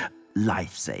were.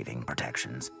 Life-saving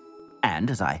protections. And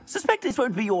as I suspect this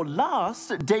won't be your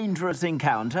last dangerous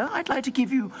encounter, I'd like to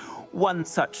give you one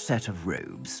such set of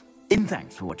robes, in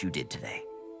thanks for what you did today.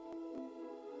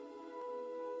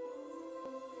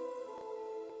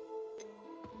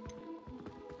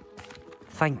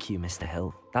 Thank you, Mr.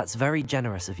 Hill. That's very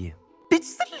generous of you.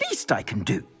 It's the least I can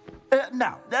do.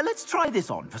 Now, let's try this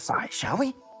on for size, shall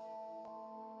we?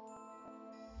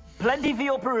 Plenty for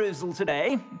your perusal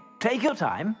today. Take your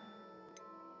time.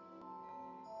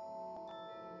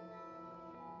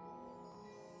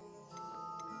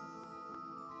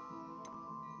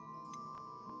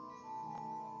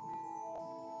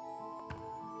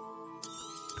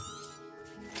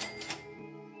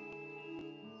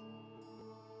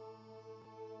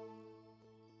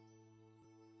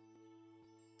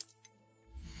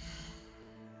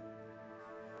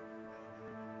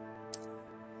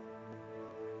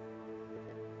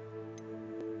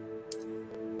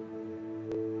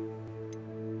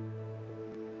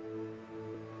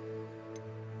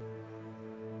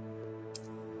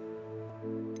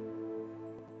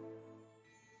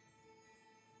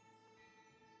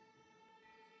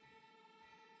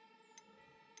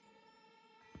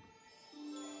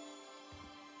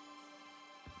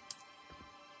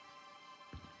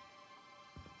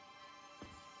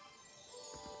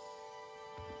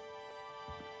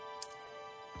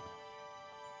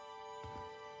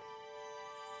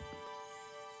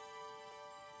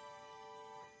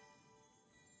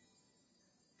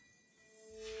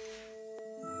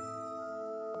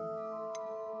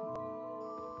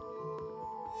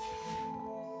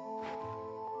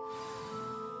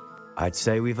 I'd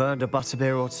say we've earned a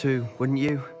butterbeer or two, wouldn't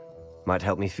you? Might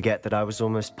help me forget that I was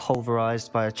almost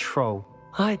pulverized by a troll.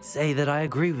 I'd say that I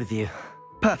agree with you.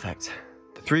 Perfect.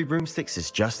 The 3 broomsticks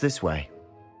is just this way.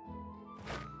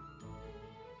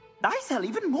 I sell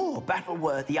even more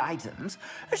battle-worthy items.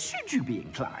 Should you be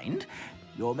inclined,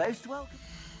 you're most welcome.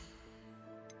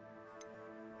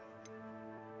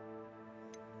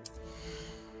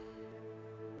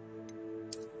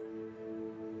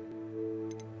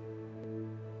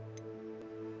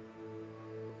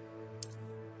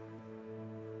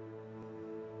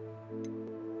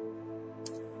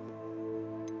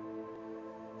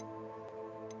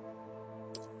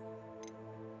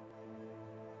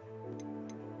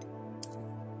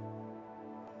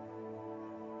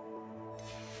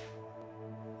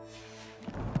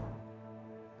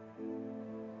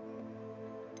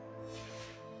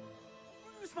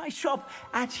 My shop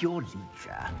at your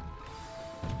leisure.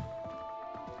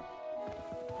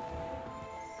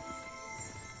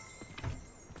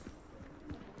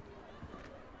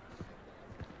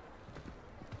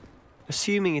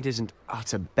 Assuming it isn't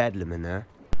utter bedlam in there,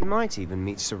 you might even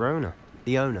meet Serona,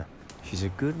 the owner. She's a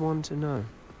good one to know.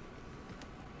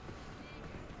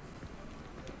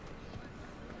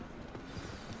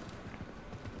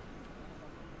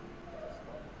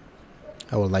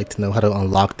 I would like to know how to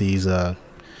unlock these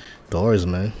doors,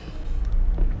 man.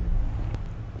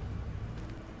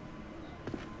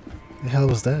 The hell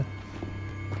was that?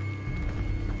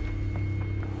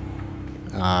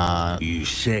 You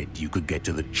said you could get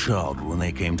to the child when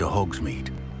they came to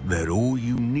Hogsmeade. That all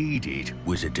you needed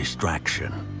was a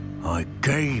distraction. I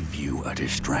gave you a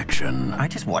distraction. I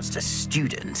just watched a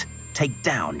student take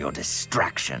down your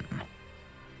distraction.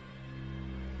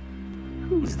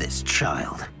 Who's this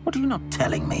child? What are you not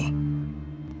telling me?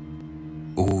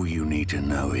 All you need to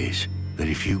know is that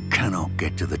if you cannot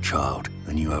get to the child,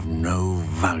 then you have no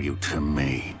value to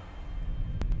me.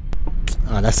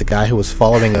 That's the guy who was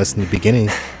following us in the beginning.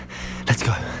 Let's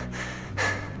go.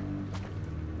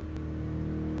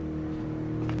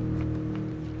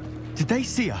 Did they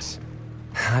see us?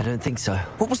 I don't think so.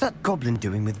 What was that goblin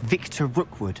doing with Victor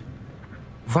Rookwood?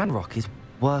 Ranrock is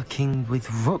working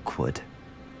with Rookwood.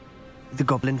 The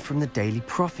goblin from the Daily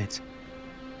Prophet.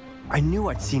 I knew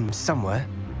I'd seen him somewhere.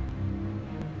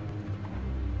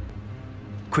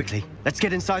 Quickly, let's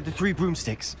get inside the 3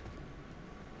 broomsticks.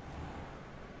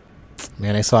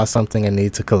 Man, I saw something I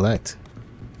need to collect.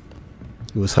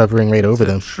 It was hovering right over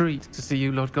them. It's a treat to see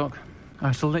you, Lord Gok.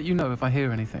 I shall let you know if I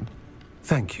hear anything.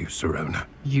 Thank you, Sirona.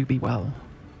 You be well.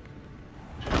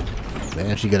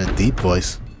 Man, she got a deep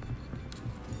voice.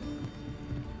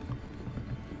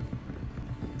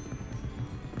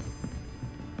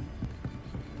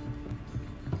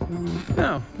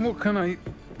 Now, what can I...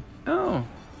 Oh,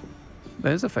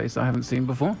 there's a face I haven't seen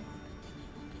before.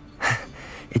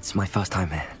 It's my first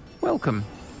time here. Welcome.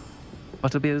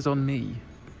 Butterbeer's on me.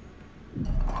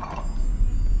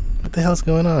 What the hell's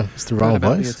going on? It's the wrong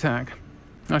About the voice. attack.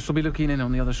 I shall be looking in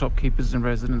on the other shopkeepers and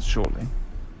residents shortly.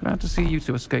 Glad to see you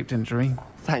two escaped injury.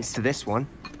 Thanks to this one.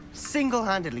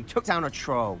 Single-handedly took down a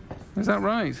troll. Is that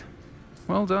right?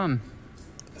 Well done.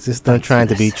 Is this them trying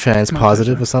to be trans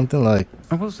positive or something? Like,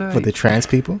 I will say, for the trans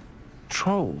people?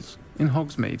 Trolls in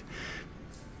Hogsmeade.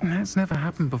 That's never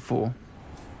happened before.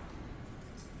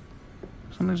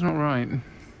 Something's not right.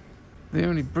 The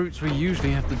only brutes we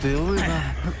usually have to deal with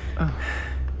are...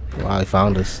 Wow, he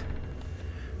found us.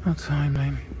 How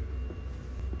timely.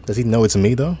 Does he know it's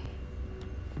me, though?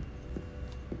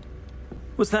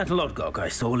 Was that Lodgok I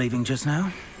saw leaving just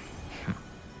now?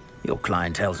 Your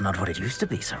clientele's not what it used to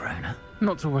be, Sirona.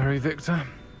 Not to worry, Victor.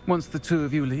 Once the two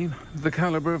of you leave, the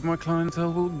caliber of my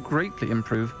clientele will greatly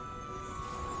improve.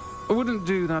 I wouldn't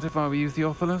do that if I were you,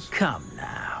 Theophilus. Come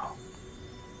now.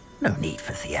 No need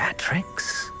for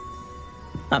theatrics.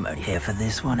 I'm only here for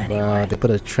this one anyway. Wow, they put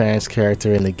a trans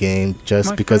character in the game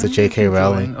just because of J.K.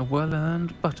 Rowling. A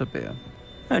well-earned butterbeer.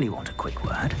 Only want a quick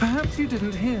word. Perhaps you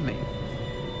didn't hear me.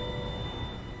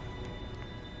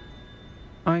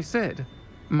 I said,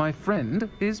 my friend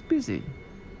is busy.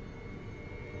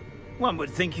 One would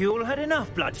think you all had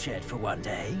enough bloodshed for one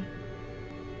day.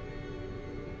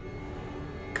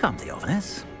 Come,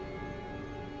 Theophilus.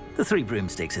 The Three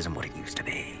Broomsticks isn't what it used to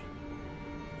be.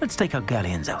 Let's take our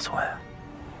galleons elsewhere.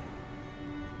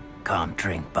 Can't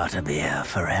drink butterbeer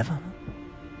forever.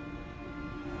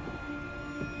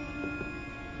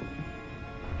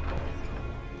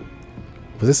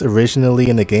 Was this originally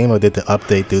in the game, or did the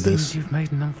update do this? Seems you've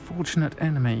made an unfortunate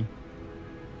enemy.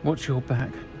 Watch your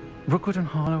back. Rookwood and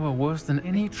Harlow are worse than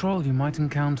any troll you might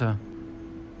encounter.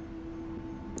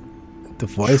 The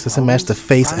voice doesn't match the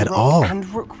face at all. And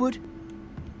Rookwood?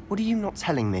 What are you not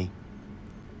telling me?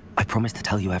 I promise to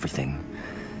tell you everything,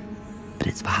 but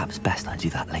it's perhaps best I do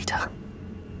that later.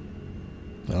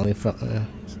 Only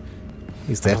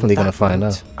he's definitely gonna find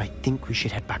out. I think we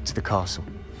should head back to the castle.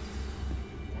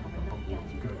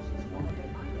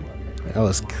 That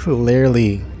was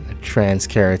clearly a trans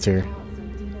character.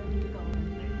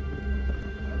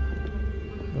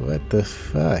 What the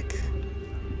fuck?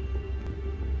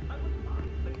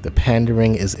 The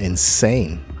pandering is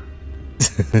insane.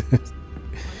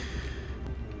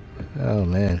 Oh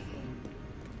man.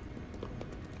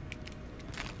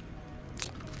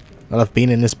 Well, I've been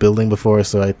in this building before,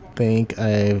 so I think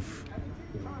I've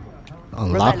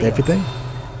unlocked everything.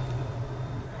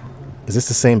 Is this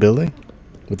the same building?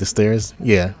 With the stairs?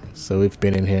 Yeah. So we've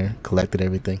been in here, collected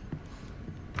everything.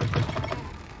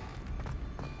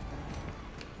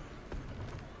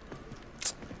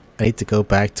 I need to go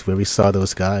back to where we saw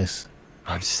those guys.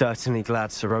 I'm certainly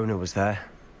glad Sirona was there.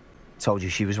 Told you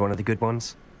she was one of the good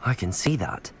ones. I can see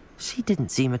that. She didn't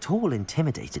seem at all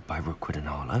intimidated by Rookwood and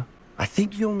Harlow. I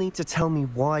think you'll need to tell me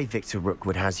why Victor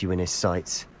Rookwood has you in his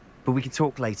sights. But we can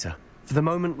talk later. For the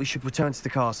moment, we should return to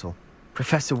the castle.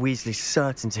 Professor Weasley's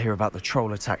certain to hear about the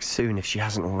troll attack soon if she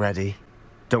hasn't already.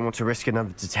 Don't want to risk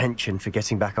another detention for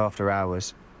getting back after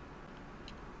hours.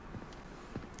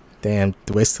 Damn,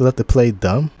 do I still have to play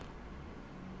dumb?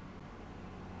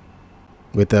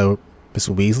 With Miss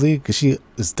Weasley? Because she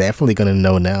is definitely going to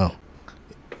know now.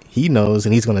 He knows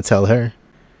and he's going to tell her.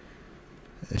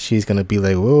 And she's going to be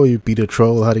like, whoa, you beat a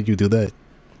troll. How did you do that?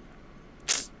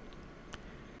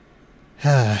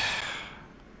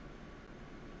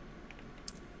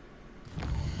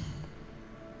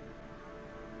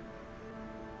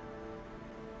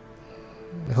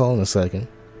 Hold on a second.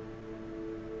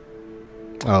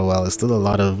 Oh, well, there's still a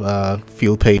lot of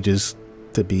field pages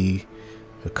to be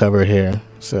covered here.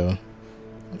 So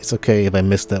it's okay if I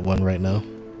missed that one right now.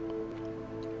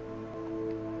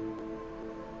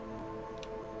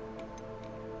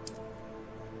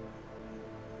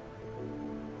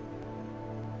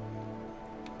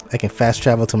 I can fast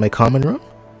travel to my common room?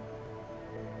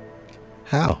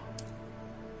 How?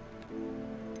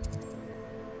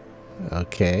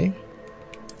 Okay.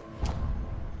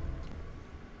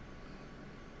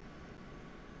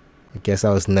 I guess I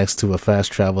was next to a fast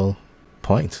travel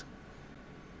point.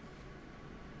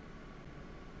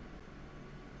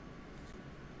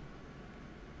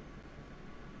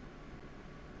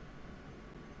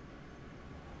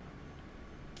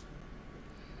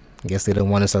 I guess they don't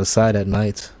want us outside at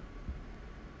night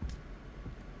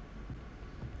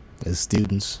as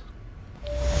students.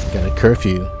 We got a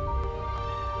curfew.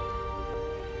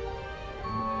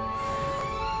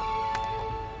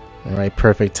 Alright,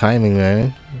 perfect timing,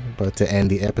 man. About to end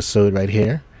the episode right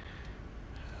here.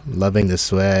 I'm loving the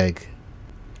swag.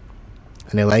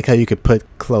 And I like how you could put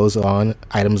clothes on,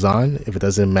 items on. If it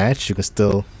doesn't match, you can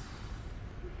still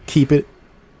keep it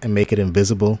and make it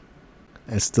invisible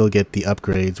and still get the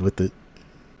upgrades with it.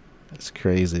 That's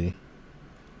crazy.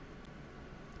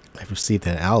 I've received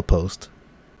an owl post.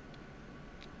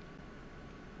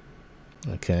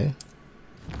 Okay.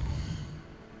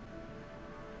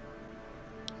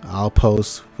 Owl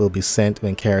posts will be sent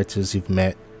when characters you've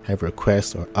met have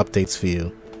requests or updates for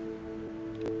you.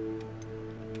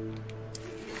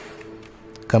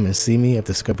 Come and see me. I've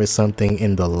discovered something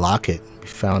in the locket we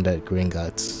found at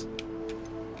Gringotts.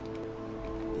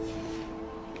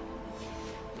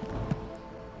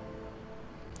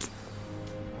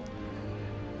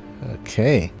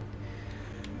 Okay.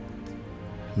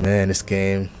 Man, this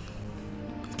game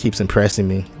keeps impressing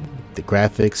me. The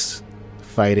graphics,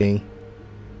 fighting,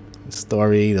 the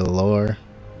story, the lore,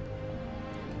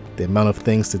 the amount of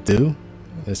things to do.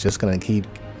 It's just gonna keep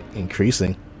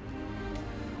increasing.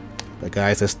 But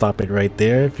guys, let's stop it right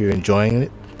there. If you're enjoying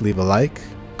it, leave a like,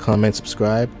 comment,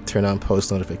 subscribe, turn on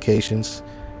post notifications,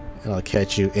 and I'll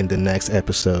catch you in the next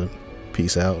episode.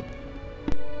 Peace out.